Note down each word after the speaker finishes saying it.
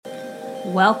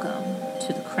Welcome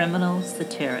to the Criminal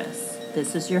Satirist.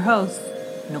 This is your host,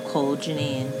 Nicole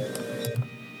Janine.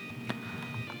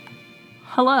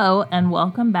 Hello, and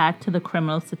welcome back to the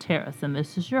Criminal Satirist, and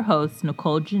this is your host,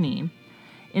 Nicole Janine.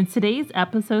 In today's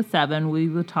episode 7, we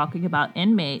were talking about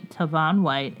inmate Tavon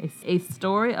White, a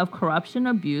story of corruption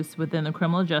and abuse within the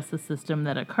criminal justice system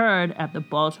that occurred at the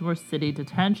Baltimore City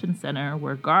Detention Center,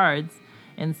 where guards,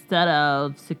 instead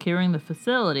of securing the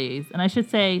facilities, and I should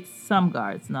say some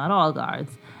guards, not all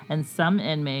guards, and some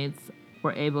inmates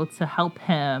were able to help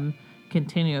him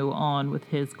continue on with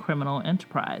his criminal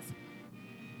enterprise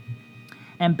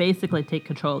and basically take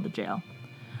control of the jail.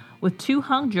 With 2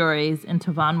 hung juries in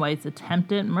Tavon White's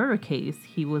attempted murder case,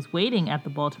 he was waiting at the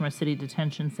Baltimore City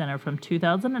Detention Center from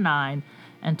 2009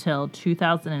 until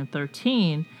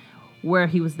 2013, where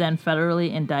he was then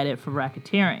federally indicted for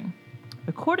racketeering.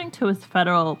 According to his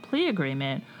federal plea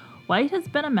agreement, White has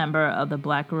been a member of the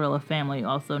Black Guerrilla family,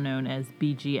 also known as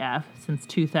BGF, since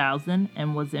 2000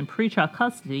 and was in pretrial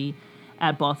custody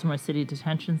at Baltimore City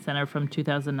Detention Center from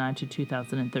 2009 to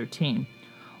 2013.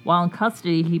 While in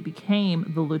custody, he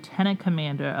became the lieutenant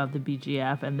commander of the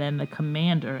BGF and then the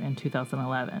commander in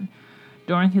 2011.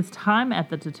 During his time at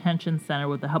the detention center,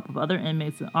 with the help of other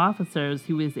inmates and officers,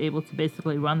 he was able to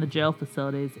basically run the jail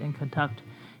facilities and conduct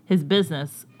his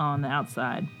business on the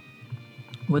outside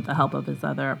with the help of his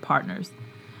other partners.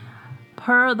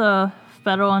 Per the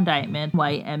federal indictment,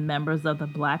 White and members of the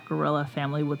Black Guerrilla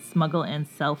family would smuggle in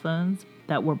cell phones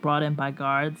that were brought in by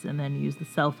guards and then use the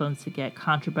cell phones to get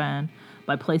contraband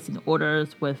by placing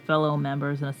orders with fellow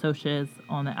members and associates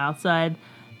on the outside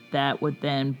that would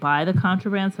then buy the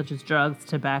contraband, such as drugs,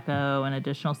 tobacco, and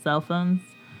additional cell phones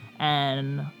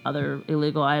and other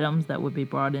illegal items that would be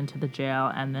brought into the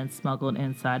jail and then smuggled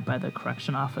inside by the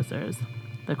correction officers.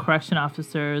 The correction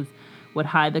officers would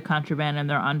hide the contraband in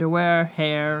their underwear,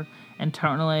 hair,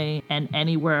 internally, and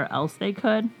anywhere else they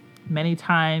could. Many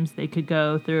times they could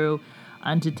go through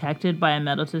undetected by a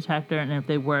metal detector, and if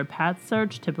they were a pat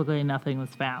search, typically nothing was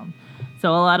found.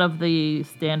 So a lot of the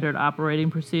standard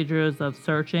operating procedures of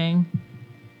searching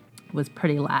was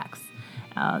pretty lax.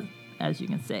 As you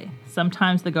can see.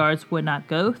 Sometimes the guards would not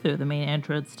go through the main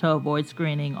entrance to avoid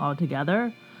screening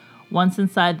altogether. Once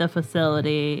inside the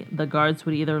facility, the guards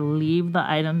would either leave the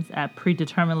items at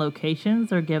predetermined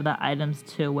locations or give the items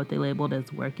to what they labeled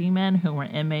as working men, who were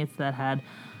inmates that had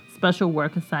special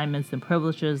work assignments and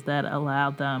privileges that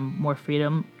allowed them more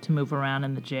freedom to move around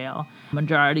in the jail.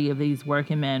 Majority of these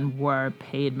working men were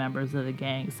paid members of the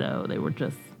gang, so they were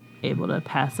just able to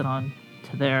pass it on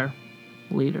to their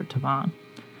leader, Tavon.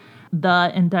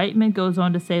 The indictment goes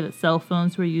on to say that cell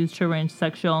phones were used to arrange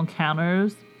sexual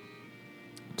encounters,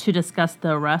 to discuss the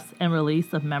arrest and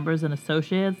release of members and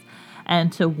associates,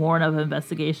 and to warn of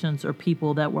investigations or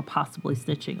people that were possibly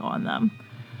snitching on them.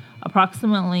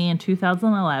 Approximately in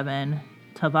 2011,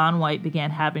 Tavon White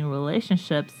began having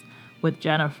relationships with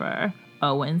Jennifer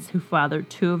Owens, who fathered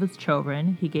 2 of his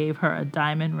children. He gave her a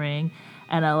diamond ring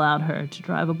and allowed her to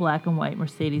drive a black and white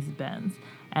Mercedes-Benz.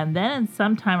 And then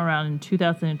sometime around in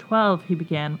 2012, he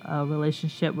began a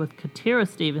relationship with Katira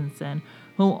Stevenson,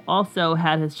 who also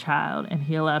had his child, and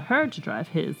he allowed her to drive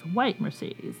his white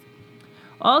Mercedes.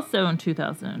 Also in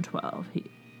 2012,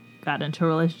 he got into a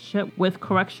relationship with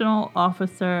correctional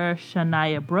officer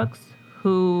Shania Brooks,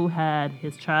 who had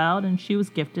his child, and she was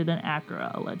gifted an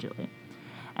Acura, allegedly.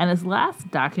 And his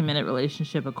last documented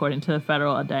relationship, according to the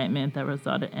federal indictment that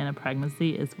resulted in a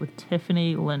pregnancy, is with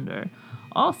Tiffany Linder,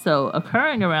 also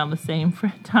occurring around the same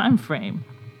time frame.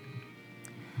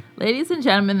 Ladies and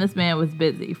gentlemen, this man was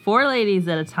busy. 4 ladies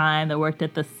at a time that worked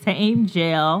at the same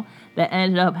jail that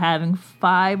ended up having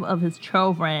 5 of his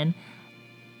children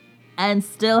and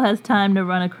still has time to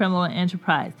run a criminal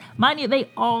enterprise. Mind you, they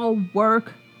all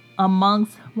work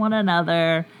amongst one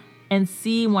another and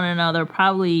see one another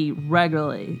probably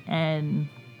regularly. And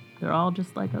they're all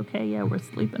just like, okay, yeah, we're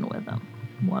sleeping with them.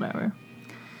 Whatever.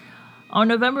 On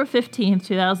November 15,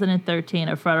 2013,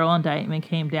 a federal indictment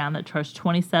came down that charged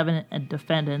 27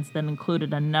 defendants that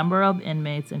included a number of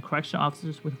inmates and correctional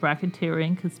officers with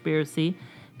racketeering,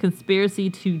 conspiracy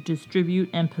to distribute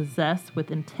and possess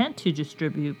with intent to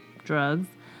distribute drugs,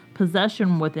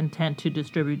 possession with intent to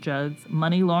distribute drugs,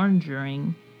 money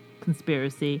laundering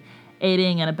conspiracy,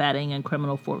 aiding and abetting, and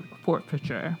criminal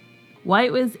forfeiture.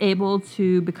 White was able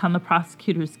to become the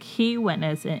prosecutor's key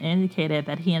witness and indicated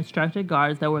that he instructed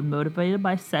guards that were motivated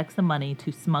by sex and money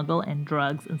to smuggle in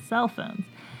drugs and cell phones,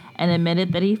 and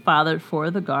admitted that he fathered 4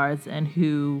 of the guards and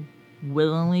who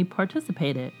willingly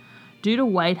participated. Due to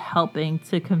White helping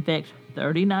to convict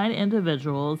 39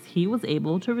 individuals, he was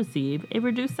able to receive a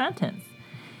reduced sentence.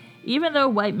 Even though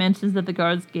White mentions that the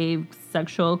guards gave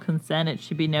sexual consent, it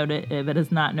should be noted, if it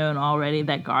is not known already,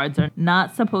 that guards are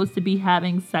not supposed to be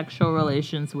having sexual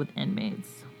relations with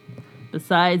inmates.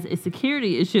 Besides a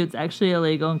security issue, it's actually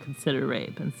illegal and considered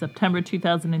rape. In September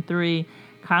 2003,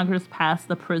 Congress passed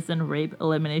the Prison Rape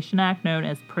Elimination Act, known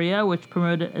as PREA, which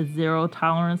promoted a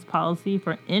zero-tolerance policy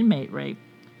for inmate rape.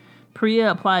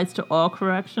 PREA applies to all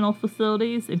correctional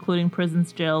facilities, including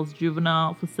prisons, jails,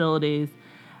 juvenile facilities,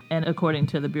 and according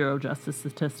to the Bureau of Justice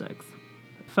Statistics.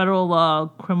 Federal law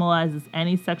criminalizes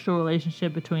any sexual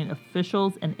relationship between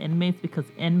officials and inmates because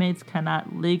inmates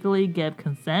cannot legally give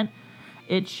consent.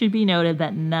 It should be noted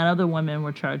that none of the women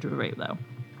were charged with rape, though.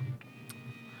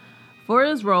 For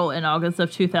his role in August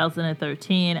of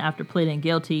 2013, after pleading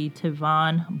guilty,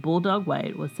 Tavon Bulldog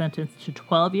White was sentenced to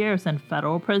 12 years in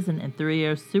federal prison and 3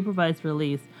 years supervised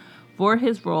release for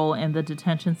his role in the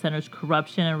detention center's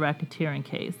corruption and racketeering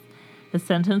case. His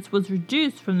sentence was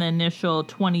reduced from the initial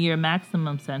 20-year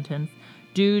maximum sentence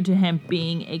due to him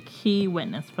being a key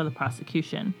witness for the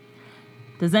prosecution.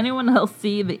 Does anyone else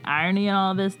see the irony in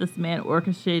all this? This man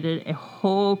orchestrated a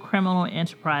whole criminal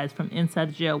enterprise from inside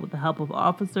the jail with the help of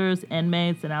officers,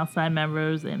 inmates, and outside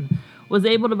members, and was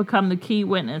able to become the key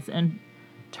witness and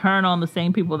turn on the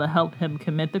same people that helped him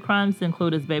commit the crimes, to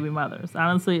include his baby mothers.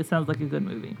 Honestly, it sounds like a good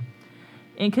movie.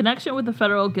 In connection with the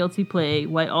federal guilty plea,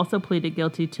 White also pleaded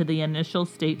guilty to the initial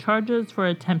state charges for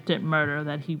attempted murder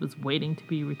that he was waiting to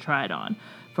be retried on,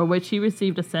 for which he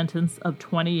received a sentence of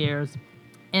 20 years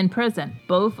in prison.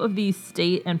 Both of these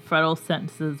state and federal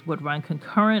sentences would run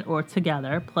concurrent or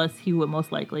together, plus he would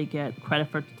most likely get credit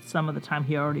for some of the time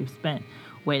he already spent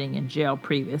waiting in jail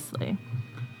previously.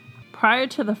 Prior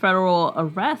to the federal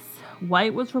arrests,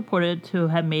 White was reported to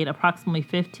have made approximately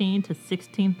 $15,000 to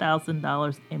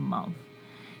 $16,000 a month.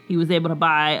 He was able to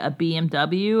buy a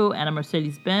BMW and a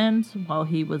Mercedes-Benz while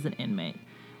he was an inmate,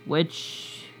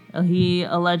 which he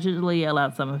allegedly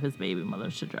allowed some of his baby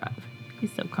mothers to drive.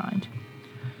 He's so kind.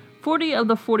 40 of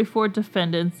the 44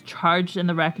 defendants charged in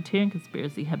the racketeering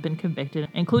conspiracy have been convicted,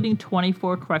 including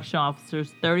 24 correctional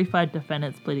officers. 35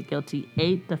 defendants pleaded guilty,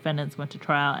 8 defendants went to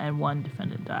trial, and 1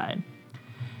 defendant died.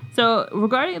 So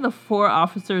regarding the 4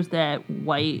 officers that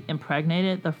White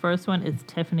impregnated, the first one is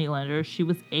Tiffany Linder. She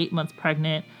was 8 months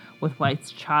pregnant with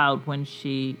White's child when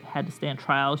she had to stand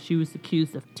trial. She was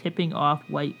accused of tipping off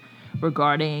White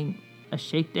regarding a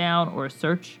shakedown or a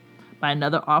search by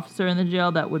another officer in the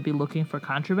jail that would be looking for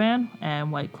contraband,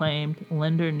 and White claimed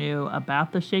Linder knew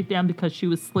about the shakedown because she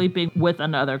was sleeping with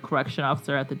another correction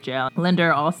officer at the jail.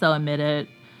 Linder also admitted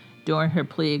during her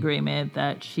plea agreement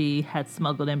that she had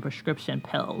smuggled in prescription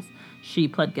pills. She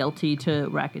pled guilty to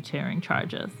racketeering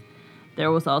charges.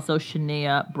 There was also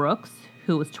Shania Brooks,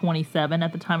 who was 27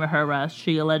 at the time of her arrest.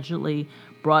 She allegedly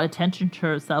brought attention to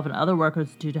herself and other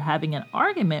workers due to having an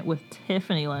argument with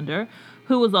Tiffany Linder,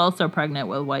 who was also pregnant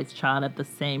with White's child at the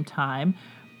same time.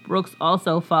 Brooks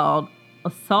also filed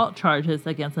assault charges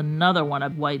against another one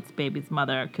of White's baby's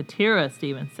mother, Katira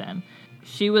Stevenson.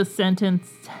 She was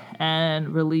sentenced and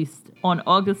released on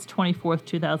August 24th,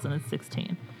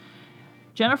 2016.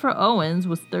 Jennifer Owens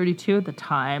was 32 at the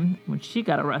time when she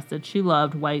got arrested. She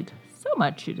loved White so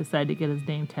much she decided to get his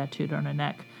name tattooed on her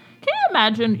neck. Can you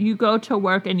imagine you go to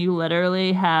work and you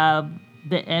literally have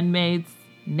the inmate's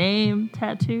name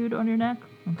tattooed on your neck?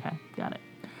 Okay, got it.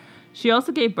 She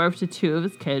also gave birth to 2 of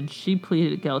his kids. She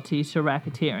pleaded guilty to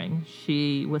racketeering.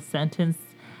 She was sentenced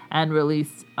and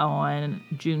released on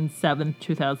June 7th,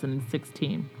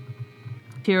 2016.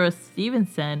 Katira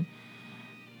Stevenson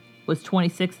was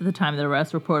 26 at the time of the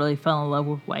arrest, reportedly fell in love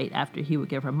with White after he would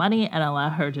give her money and allow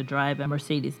her to drive a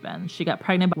Mercedes-Benz. She got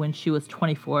pregnant when she was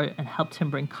 24 and helped him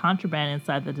bring contraband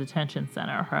inside the detention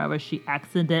center. However, she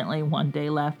accidentally one day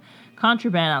left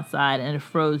contraband outside and it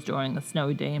froze during a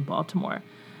snowy day in Baltimore.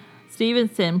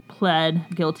 Stevenson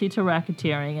pled guilty to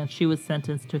racketeering and she was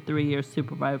sentenced to 3 years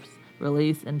supervised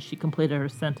release, and she completed her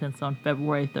sentence on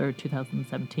February 3rd,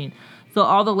 2017. So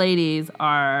all the ladies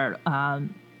are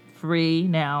free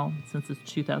now since it's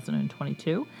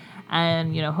 2022,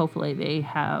 and hopefully they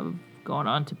have gone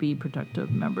on to be productive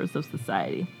members of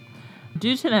society.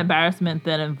 Due to an embarrassment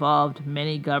that involved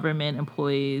many government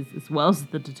employees as well as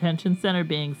the detention center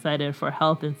being cited for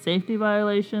health and safety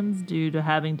violations due to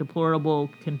having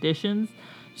deplorable conditions,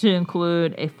 to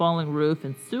include a falling roof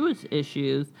and sewage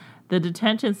issues, the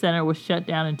detention center was shut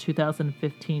down in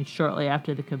 2015 shortly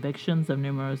after the convictions of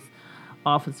numerous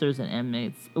officers and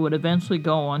inmates. It would eventually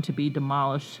go on to be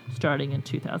demolished starting in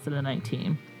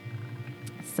 2019.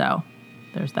 So,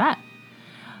 there's that.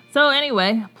 So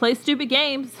anyway, play stupid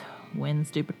games, win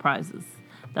stupid prizes.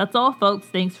 That's all, folks.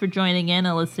 Thanks for joining in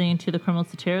and listening to The Criminal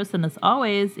Satirist. And as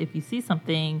always, if you see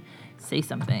something, say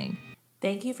something.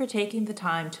 Thank you for taking the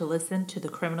time to listen to The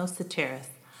Criminal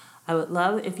Satirist. I would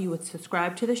love if you would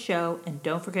subscribe to the show and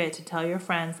don't forget to tell your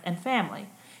friends and family.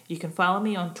 You can follow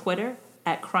me on Twitter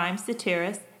at Crime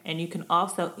Satirist, and you can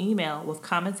also email with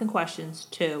comments and questions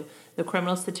to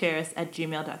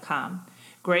thecriminalsatirist@gmail.com.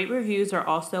 Great reviews are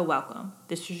also welcome.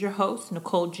 This is your host,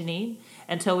 Nicole Janine.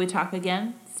 Until we talk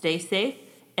again, stay safe,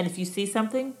 and if you see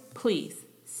something, please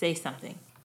say something.